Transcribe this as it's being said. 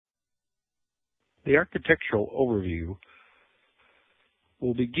The architectural overview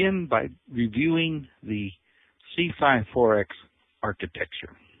will begin by reviewing the C54X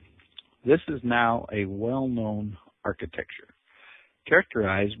architecture. This is now a well-known architecture,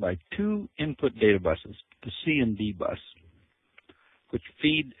 characterized by two input data buses, the C and D bus, which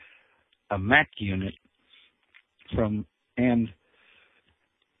feed a MAC unit and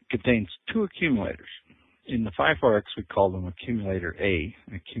contains two accumulators. In the 54X, we call them accumulator A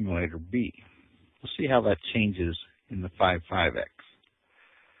and accumulator B. We'll see how that changes in the 55X.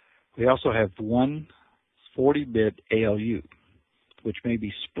 We also have one 40-bit ALU, which may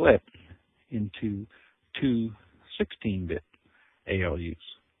be split into two 16-bit ALUs.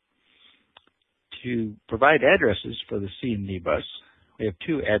 To provide addresses for the C and D bus, we have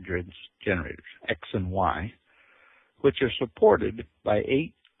two address generators, X and Y, which are supported by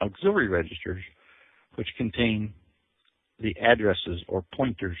 8 auxiliary registers, which contain the addresses or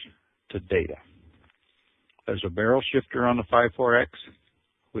pointers to data. There's a barrel shifter on the 54X,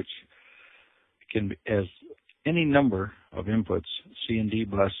 which has any number of inputs, C and D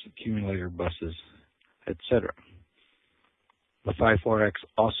bus, accumulator buses, etc. The 54X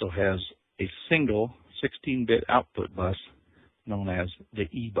also has a single 16-bit output bus known as the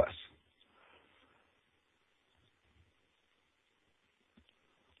E bus.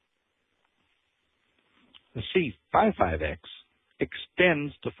 The C55X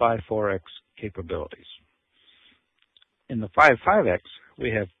extends the 54X capabilities. In the 55X,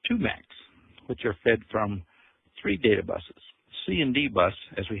 we have two MACs, which are fed from 3 data buses, C and D bus,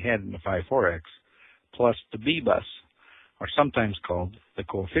 as we had in the 54X, plus the B bus, or sometimes called the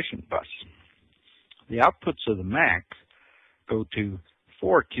coefficient bus. The outputs of the MAC go to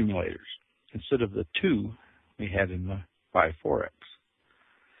 4 accumulators instead of the 2 we had in the 54X.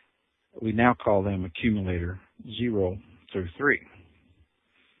 We now call them accumulator 0 through 3.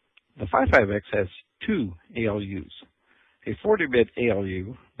 The 55X has 2 ALUs. A 40-bit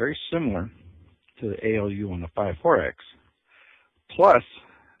ALU, very similar to the ALU on the 54X, plus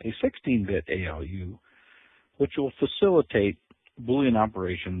a 16-bit ALU, which will facilitate Boolean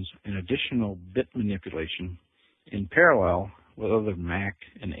operations and additional bit manipulation in parallel with other MAC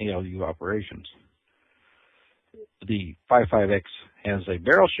and ALU operations. The 55X has a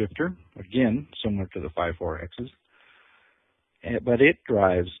barrel shifter, again, similar to the 54X's, but it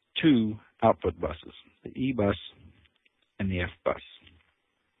drives 2 output buses, the E bus and the F bus.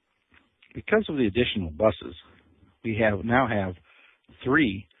 Because of the additional buses, we now have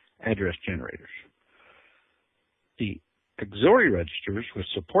 3 address generators. The auxiliary registers, which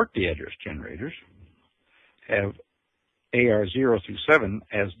support the address generators, have AR 0 through 7,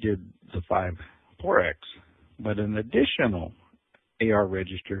 as did the 54X, but an additional AR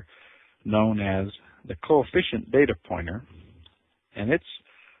register known as the coefficient data pointer, and its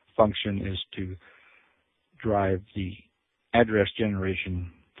function is to drive the address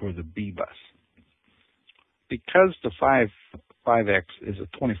generation for the B bus. Because the 55X is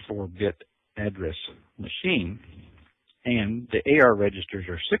a 24-bit address machine, and the AR registers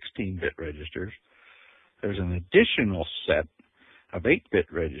are 16-bit registers, there's an additional set of 8-bit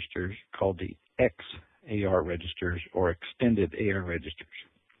registers called the XAR registers, or extended AR registers.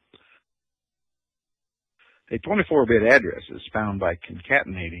 A 24-bit address is found by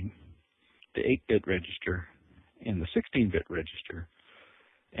concatenating the 8-bit register and the 16-bit register,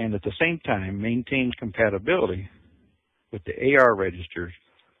 and at the same time maintains compatibility with the AR registers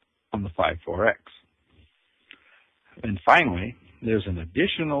on the 54X. And finally, there's an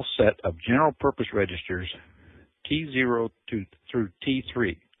additional set of general purpose registers, T0 through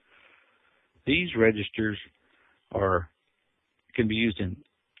T3. These registers can be used in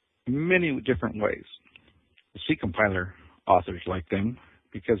many different ways. The C compiler authors like them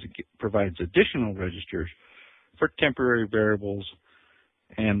because it provides additional registers for temporary variables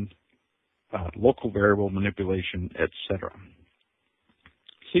and local variable manipulation, etc.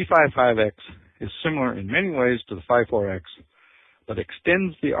 C55X is similar in many ways to the 54X, but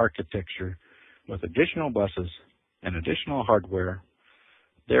extends the architecture with additional buses and additional hardware,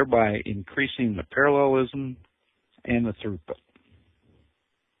 thereby increasing the parallelism and the throughput.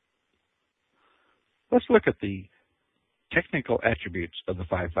 Let's look at the technical attributes of the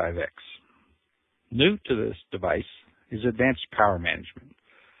 55X. New to this device is advanced power management,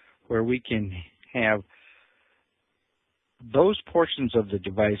 where we can have those portions of the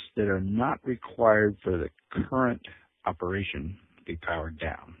device that are not required for the current operation be powered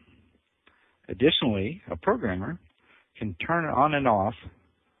down. Additionally, a programmer can turn on and off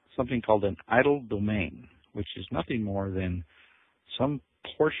something called an idle domain, which is nothing more than some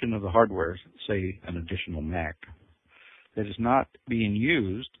portion of the hardware, say an additional MAC, that is not being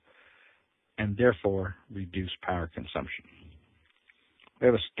used and therefore reduce power consumption. We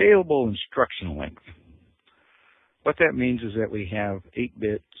have a scalable instruction length. What that means is that we have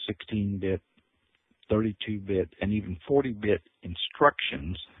 8-bit, 16-bit, 32-bit, and even 40-bit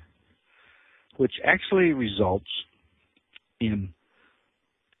instructions, which actually results in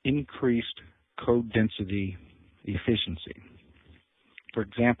increased code density efficiency. For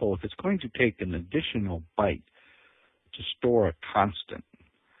example, if it's going to take an additional byte to store a constant,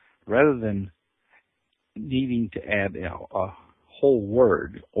 rather than needing to add a whole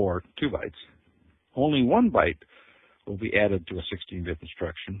word or 2 bytes, only 1 byte will be added to a 16-bit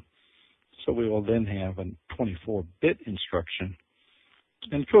instruction. So we will then have a 24-bit instruction,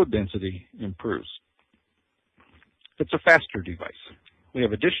 and code density improves. It's a faster device. We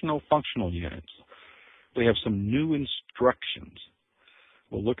have additional functional units. We have some new instructions.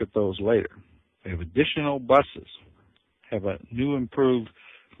 We'll look at those later. We have additional buses, have a new improved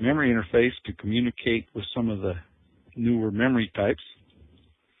memory interface to communicate with some of the newer memory types.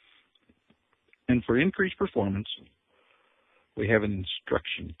 And for increased performance, we have an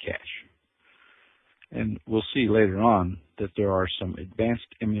instruction cache. And we'll see later on that there are some advanced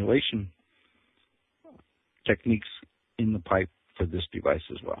emulation techniques in the pipe for this device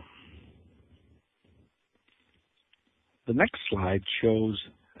as well. The next slide shows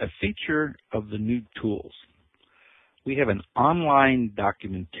a feature of the new tools. We have an online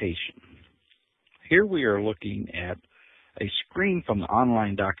documentation. Here we are looking at a screen from the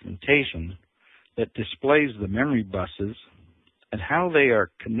online documentation that displays the memory buses and how they are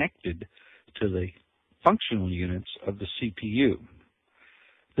connected to the functional units of the CPU.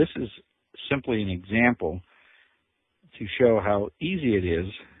 This is simply an example to show how easy it is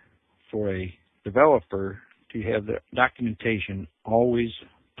for a developer to have the documentation always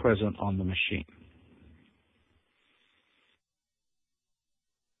present on the machine.